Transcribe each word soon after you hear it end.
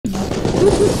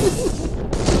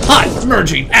Hot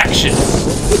merging action.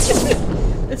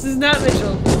 This is not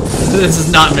Mitchell. This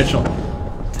is not Mitchell.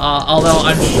 Although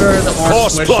I'm sure the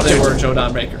orcs wish spotted. they were Joe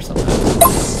Don Baker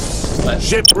sometimes. But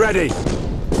Ship ready.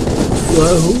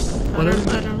 whoa. I don't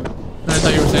know. I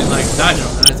thought you were saying like Nigel,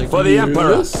 and I was like, For the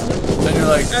Emperor. Then you're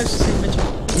like, I was just saying Mitchell.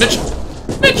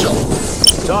 Mitchell.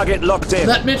 Target locked in.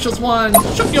 That Mitchell's one.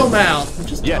 Shut your mouth. I'm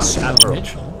just Yes, talking about Admiral.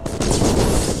 Mitchell.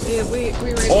 We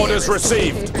raised Orders the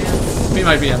received. Patreon. We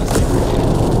might be MSC.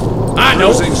 Ah, no.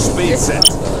 Losing speed It's a set.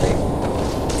 possibility.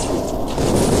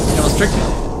 You almost tricked me.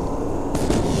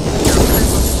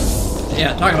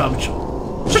 Yeah, talk about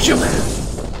Mitchell. Shut your mouth.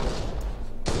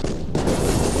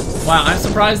 Wow, I'm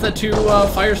surprised that two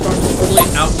Firestorms totally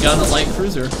outgun a light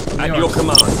cruiser. At your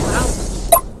command.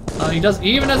 He does.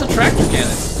 He even has a tractor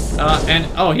cannon. And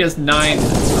oh, he has 9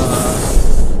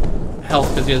 health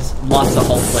because he has lots of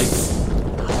hull plates.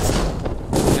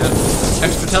 Yeah.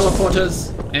 Extra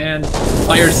teleporters and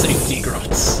fire safety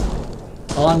grots,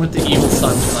 along with the evil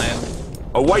sun plan.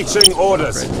 Awaiting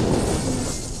orders.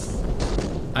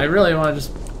 I really want to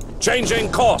just. Changing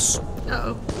course.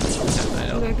 Uh-oh. I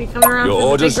He know. might be coming around Your for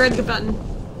orders? the big red button.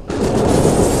 No,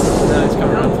 he's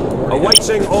coming around for the board.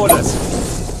 Awaiting orders.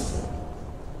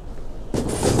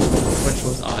 Which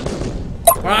was odd.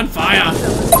 We're on fire.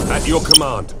 At your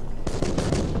command.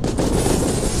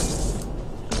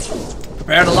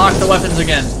 Prepare to lock the weapons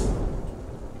again.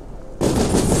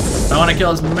 I want to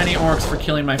kill as many orcs for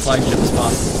killing my flagship as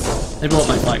possible. They blew up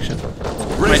my flagship. My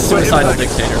Ready for suicidal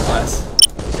impact. dictator class.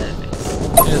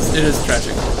 It is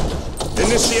tragic.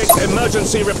 Initiate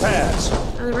emergency repairs.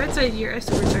 On the right side, your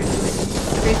escorts are doing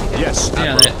crazy good. Yes,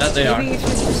 Yeah, Admiral. they are. Maybe you should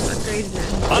just upgrade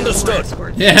them. Understood. More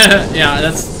escorts. Yeah,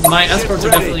 that's my escorts are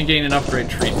ready. definitely getting an upgrade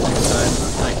treat next time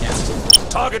I can.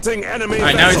 Targeting enemy All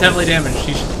right, now he's vessel. heavily damaged.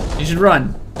 He should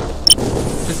run.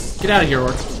 Just get out of here,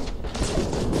 orc.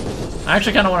 I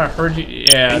actually kind of want to hurt you.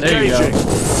 Yeah, there you Engaging. go.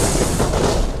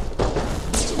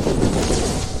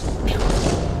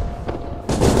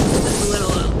 This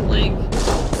little, like,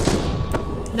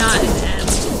 not an M,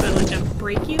 but like a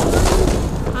break you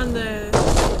on their,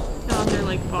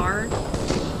 like, bar,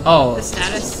 Oh, the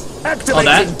status. Activating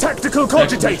that? tactical No,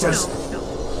 cogitators. no.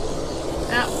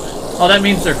 That one. oh, that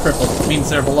means they're crippled. It means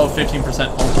they're below 15%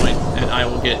 hull point, and I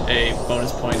will get a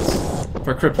bonus points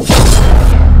for crippled.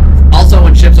 Also,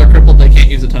 when ships are crippled, they can't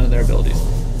use a ton of their abilities.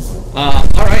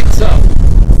 Alright, so.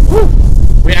 Woo,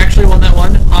 we actually won that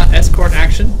one. Hot escort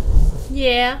action.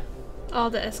 Yeah. All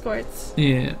the escorts.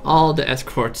 Yeah, all the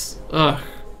escorts. Ugh.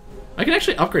 I can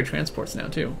actually upgrade transports now,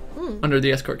 too. Under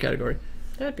the escort category.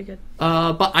 That would be good.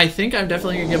 But I think I'm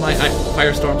definitely going to give my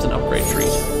Firestorms an upgrade treat.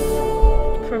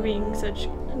 For being such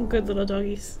good little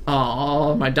doggies.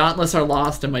 Oh, my Dauntless are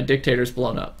lost and my Dictator's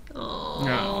blown up. Oh.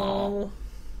 No.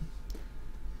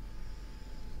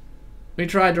 We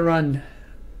tried to run.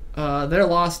 They're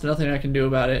lost. Nothing I can do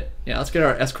about it. Yeah, let's get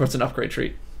our escorts an upgrade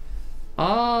treat.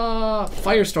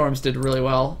 Firestorms did really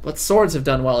well, but swords have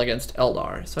done well against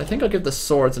Eldar. So I think I'll give the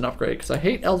swords an upgrade because I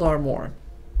hate Eldar more.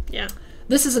 Yeah.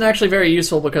 This isn't actually very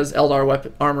useful because Eldar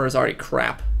weapon armor is already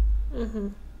crap. Mm-hmm.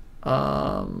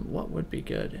 What would be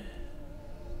good?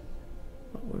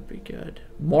 What would be good?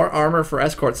 More armor for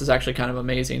escorts is actually kind of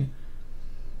amazing.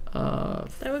 That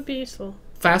would be useful.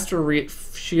 Faster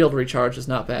shield recharge is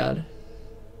not bad.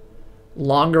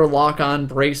 Longer lock-on,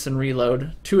 brace, and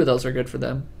reload. 2 of those are good for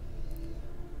them.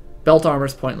 Belt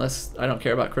armor's pointless. I don't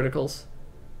care about criticals.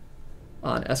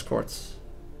 On escorts.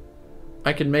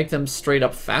 I can make them straight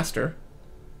up faster.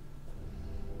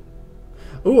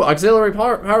 Ooh, auxiliary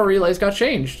power relays got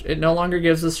changed. It no longer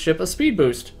gives this ship a speed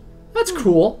boost. That's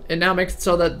cool. It now makes it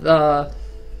so that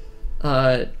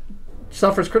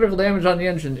suffers critical damage on the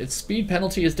engine. Its speed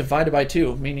penalty is divided by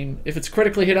 2, meaning if it's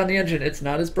critically hit on the engine, it's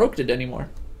not as broken anymore.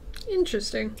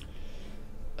 Interesting.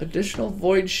 Additional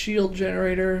void shield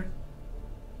generator.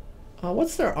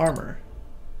 What's their armor?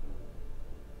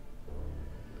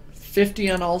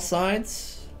 50 on all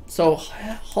sides. So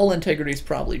hull integrity is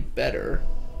probably better.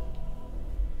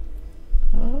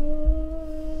 I'm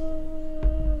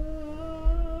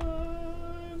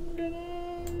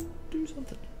gonna do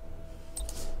something.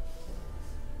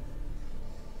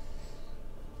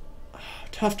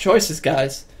 Tough choices,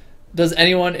 guys. Does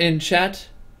anyone in chat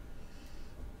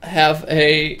have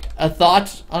a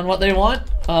thought on what they want?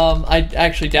 I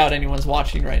actually doubt anyone's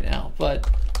watching right now, but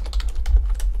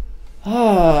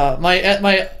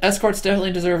my escorts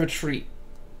definitely deserve a treat.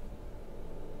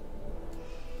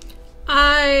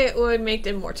 I would make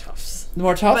them more toughs.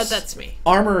 More toughs? But that's me.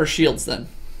 Armor or shields then?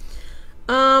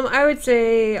 I would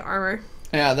say armor.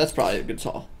 Yeah, that's probably a good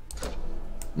call.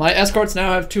 My escorts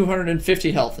now have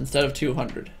 250 health instead of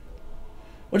 200.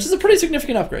 which is a pretty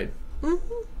significant upgrade. We're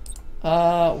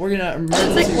gonna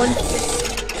It's like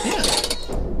 150.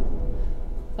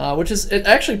 yeah. Which is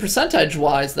actually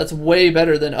percentage-wise, that's way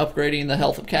better than upgrading the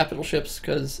health of capital ships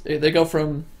because they go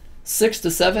from 6 to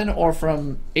 7 or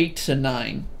from 8 to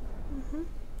 9.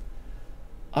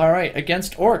 All right,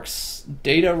 against orcs,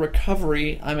 data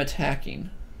recovery. I'm attacking.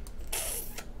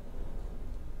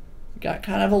 Got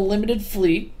kind of a limited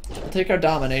fleet. We'll take our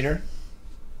Dominator.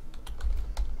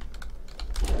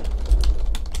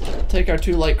 Take our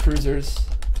 2 light cruisers.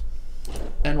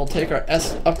 And we'll take our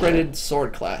upgraded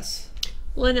sword class.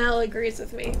 Linnell agrees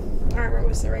with me. Armor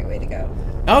was the right way to go.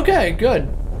 Okay, good.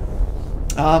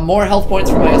 More health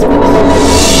points for my escorts.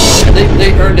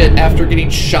 They earned it after getting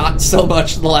shot so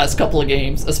much the last couple of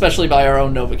games, especially by our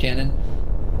own Nova Cannon.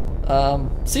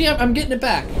 See, I'm getting it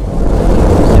back.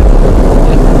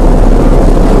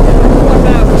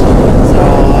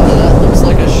 That looks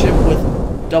like a ship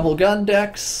with double gun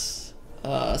decks,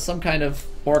 some kind of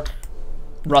orc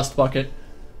rust bucket.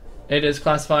 It is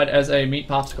classified as a meat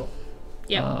popsicle.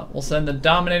 Yeah. We'll send the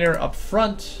Dominator up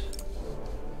front.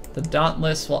 The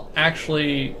Dauntless will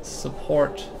actually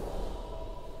support...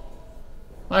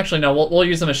 Well, actually, no, we'll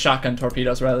use them as shotgun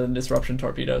torpedoes rather than disruption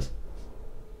torpedoes.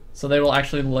 So they will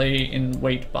actually lay in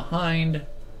wait behind.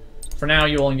 For now,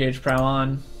 you will engage prow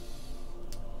on.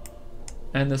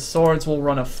 And the swords will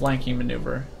run a flanking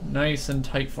maneuver. Nice and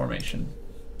tight formation.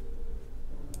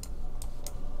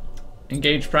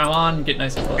 Engage prow on, get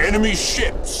nice and close. Enemy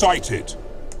ship sighted.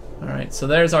 Alright, so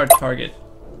there's our target.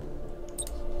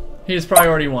 He is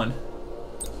priority 1.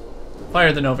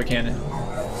 Fire the Nova Cannon.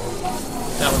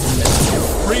 That was a miss.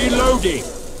 Reloading.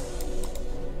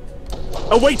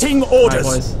 Awaiting Alright, orders.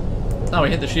 boys. Oh, we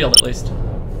hit the shield at least.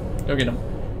 Go get him.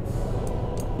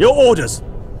 Your orders.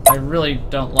 I really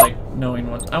don't like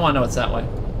knowing what... I want to know what's that way.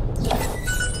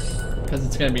 Because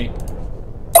it's going to be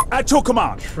At your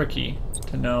command. tricky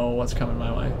to know what's coming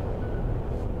my way.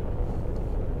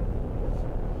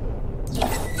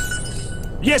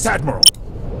 Yes, Admiral.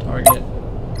 Target.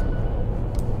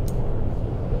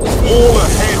 All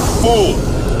ahead full.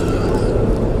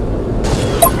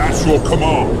 At your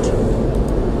command.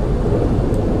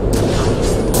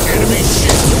 Enemy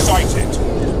ship sighted.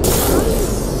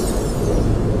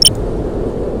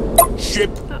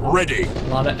 Ship ready. A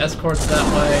lot of escorts that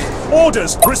way.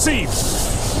 Orders received.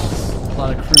 A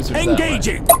lot of cruisers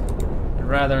Engaging. that way. I'd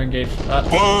rather engage...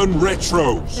 Burn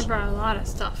retros. They brought a lot of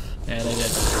stuff. yeah, they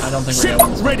did. I don't think Ship we're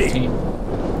going to win ready. this team.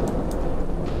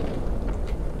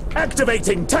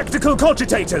 Activating tactical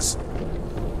cogitators.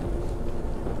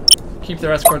 Keep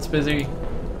their escorts busy.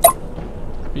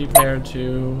 Be prepared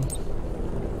to...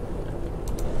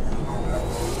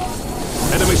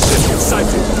 Enemy ship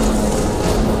sighted.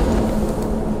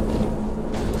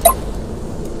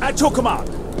 At your command.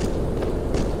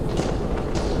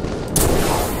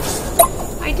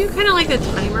 I do kind of like the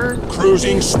timer.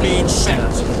 Cruising speed set.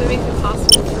 Because it makes it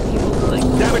possible for people to like...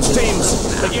 Damage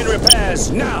teams, begin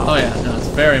repairs now. Oh yeah, no, it's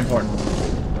very important.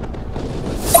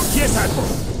 Yes,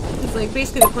 Admiral. It's like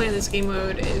basically the point of this game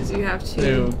mode is you have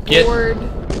to get- board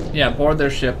Yeah, board their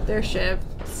ship, their ship,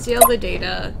 steal the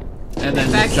data, and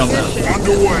then back to jump your out. ship,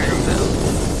 Underway. jump out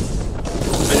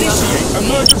Initiate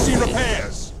emergency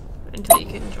repairs. until you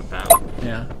can jump out.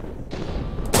 Yeah.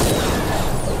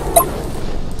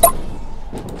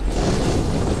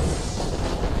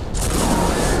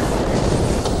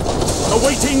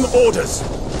 Awaiting orders.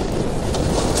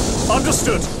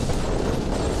 Understood.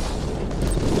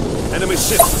 Enemy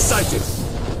ship sighted.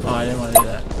 Oh, I didn't want to do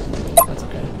that. That's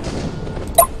okay.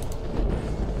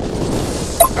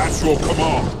 At your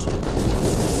command.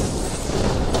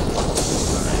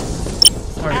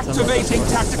 Target's on Activating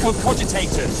both tactical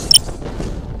cogitators.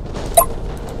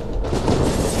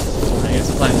 I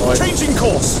guess plan, boys. Changing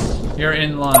course. You're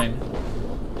in line.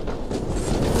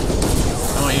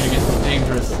 I want you to get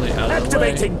dangerously out of the way.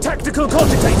 Activating tactical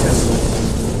cogitators.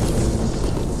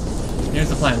 Here's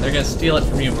the plan. They're gonna steal it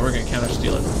from you, but we're gonna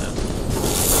counter-steal it from them.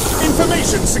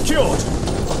 Information secured.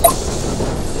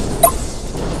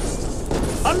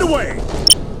 Underway.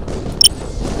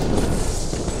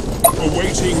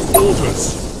 Awaiting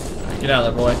orders. Alright, get out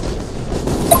of there, boy.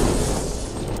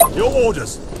 Your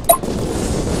orders.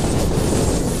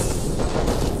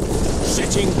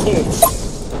 Setting course.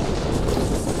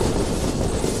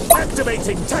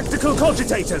 Activating tactical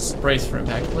cogitators. Brace for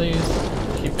impact, please.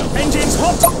 Keep going. Engines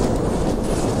hot.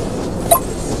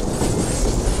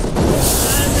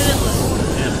 5 minutes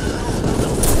left.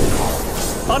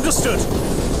 Yeah. Understood.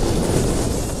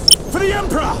 For the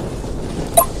Emperor.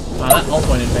 Wow, that hull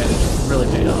point advantage really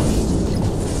paid off.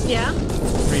 Yeah.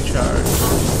 Recharge.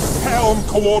 Helm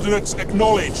coordinates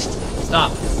acknowledged.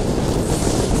 Stop.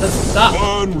 Stop.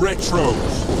 Burn retros.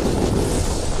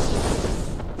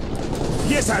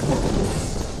 Yes, Admiral.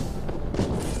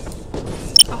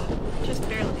 Oh, just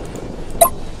barely.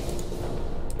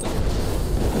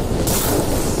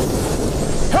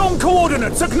 Helm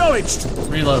coordinates acknowledged.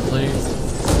 Reload, please.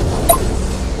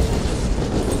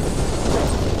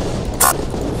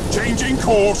 Changing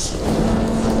course.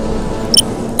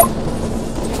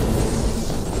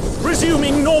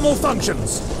 Resuming normal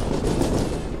functions.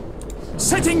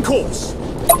 Setting course.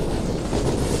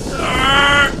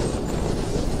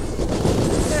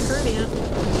 They're hurting it.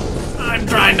 I'm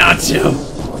trying not to.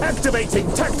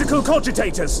 Activating tactical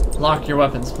cogitators. Lock your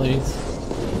weapons, please.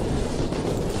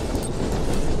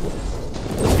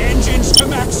 Engines to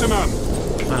maximum.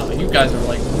 Wow, you guys are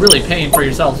like really paying for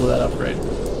yourselves with that upgrade.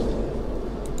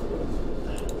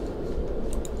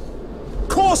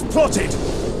 Course plotted.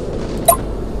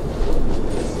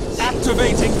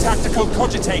 Activating tactical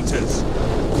cogitators.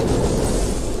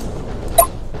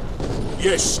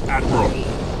 Yes, Admiral.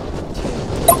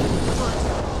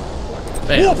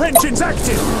 Bam. Warp engines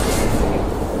active.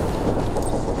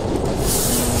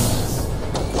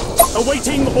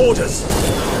 Awaiting orders.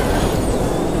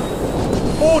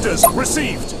 Orders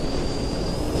received.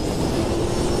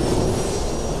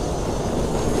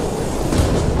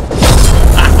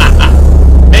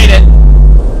 Made it.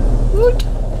 Woot.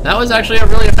 That was actually a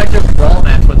really effective brawl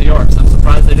match with the orcs. I'm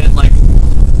surprised they didn't like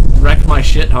wreck my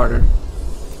shit harder.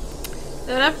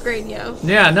 That upgrade, yo.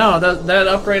 Yeah, no, that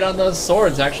upgrade on those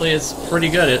swords actually is pretty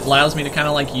good. It allows me to kind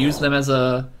of like use them as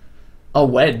a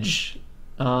wedge.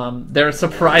 They're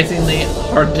surprisingly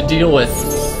hard to deal with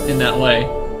in that way.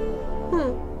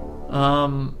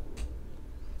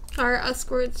 Are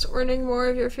escorts earning more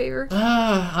of your favor?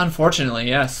 Unfortunately,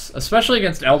 yes. Especially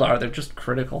against Eldar, they're just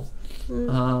critical.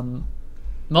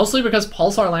 Mostly because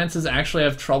Pulsar Lances actually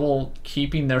have trouble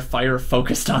keeping their fire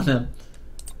focused on them.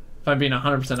 If I'm being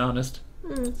 100% honest.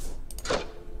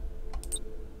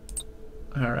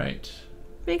 Alright.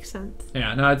 Makes sense.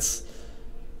 Yeah, no, it's...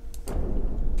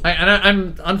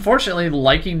 I'm unfortunately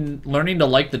learning to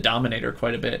like the Dominator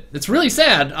quite a bit. It's really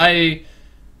sad.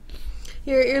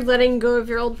 You're letting go of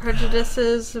your old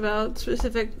prejudices about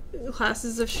specific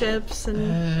classes of ships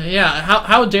and... yeah,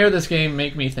 how dare this game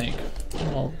make me think?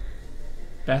 Well,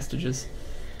 bastages.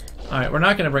 Alright, we're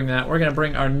not going to bring that. We're going to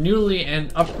bring our newly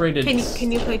and upgraded...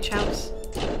 Can you play Chouse?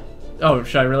 Oh,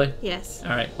 should I really? Yes.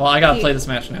 Alright, well I gotta play this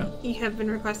match now. You have been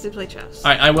requested to play Chouse.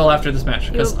 Alright, I will after this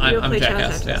match, because I'm play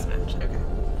jackass. Chouse Yeah. after this match. Okay.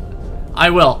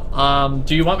 I will.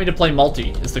 Do you want me to play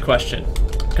multi, is the question.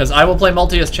 Because I will play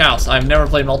multi as Chouse. I've never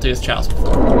played multi as Chouse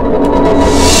before.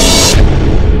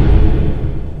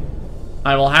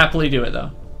 I will happily do it, though.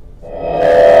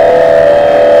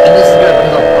 And this is good,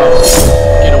 because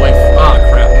I'll get away from... Ah,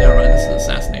 crap. Never mind, this is an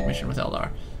assassinate mission with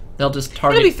Eldar. They'll just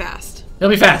target... It'll be fast.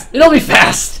 It'll be fast! It'll be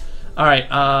fast! Alright,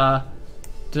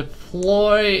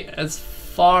 deploy as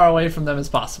far away from them as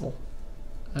possible.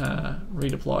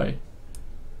 Redeploy.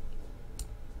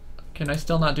 Can I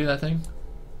still not do that thing?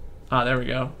 Ah, there we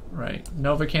go. Right.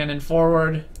 Nova Cannon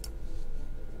forward.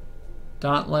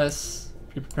 Dauntless.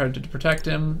 Be prepared to protect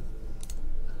him.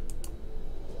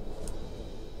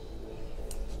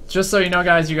 Just so you know,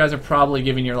 guys, you guys are probably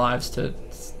giving your lives to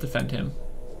defend him.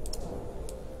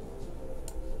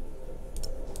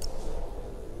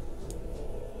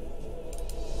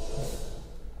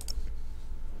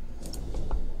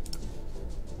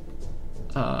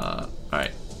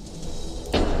 Alright.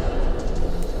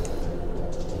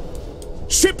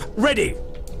 Ship ready.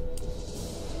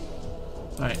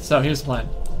 Alright, so here's the plan.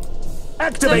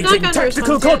 Activating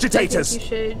tactical cogitators. I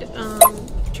think you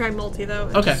should try multi though.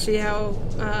 And Okay. See how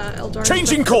Eldar.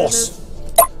 Changing course.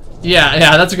 Yeah,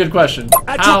 that's a good question.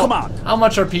 At your command. How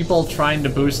much are people trying to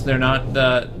boost their not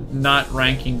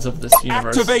rankings of this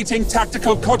universe? Activating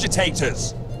tactical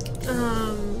cogitators.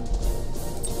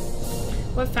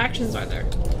 What factions are there?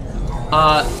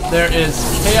 There is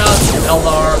Chaos,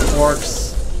 Eldar,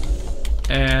 Orcs,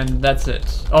 and that's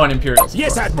it. Oh, and Imperials.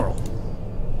 Yes, Admiral.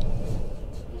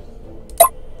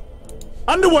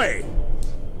 Underway.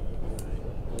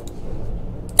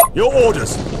 Your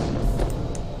orders.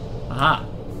 Aha.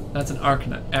 That's an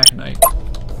Aconite.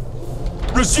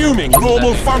 Resuming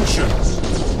normal functions.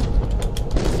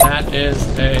 That is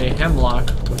a Hemlock,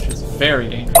 which is very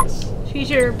dangerous.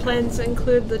 Future plans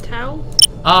include the Tau,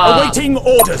 Awaiting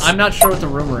orders. I'm not sure what the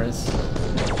rumor is.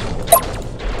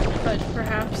 but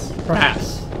perhaps.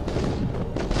 Perhaps.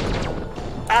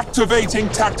 Activating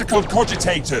tactical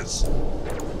cogitators.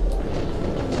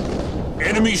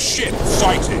 Enemy ship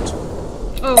sighted.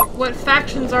 Oh, what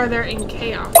factions are there in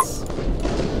Chaos?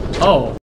 Oh.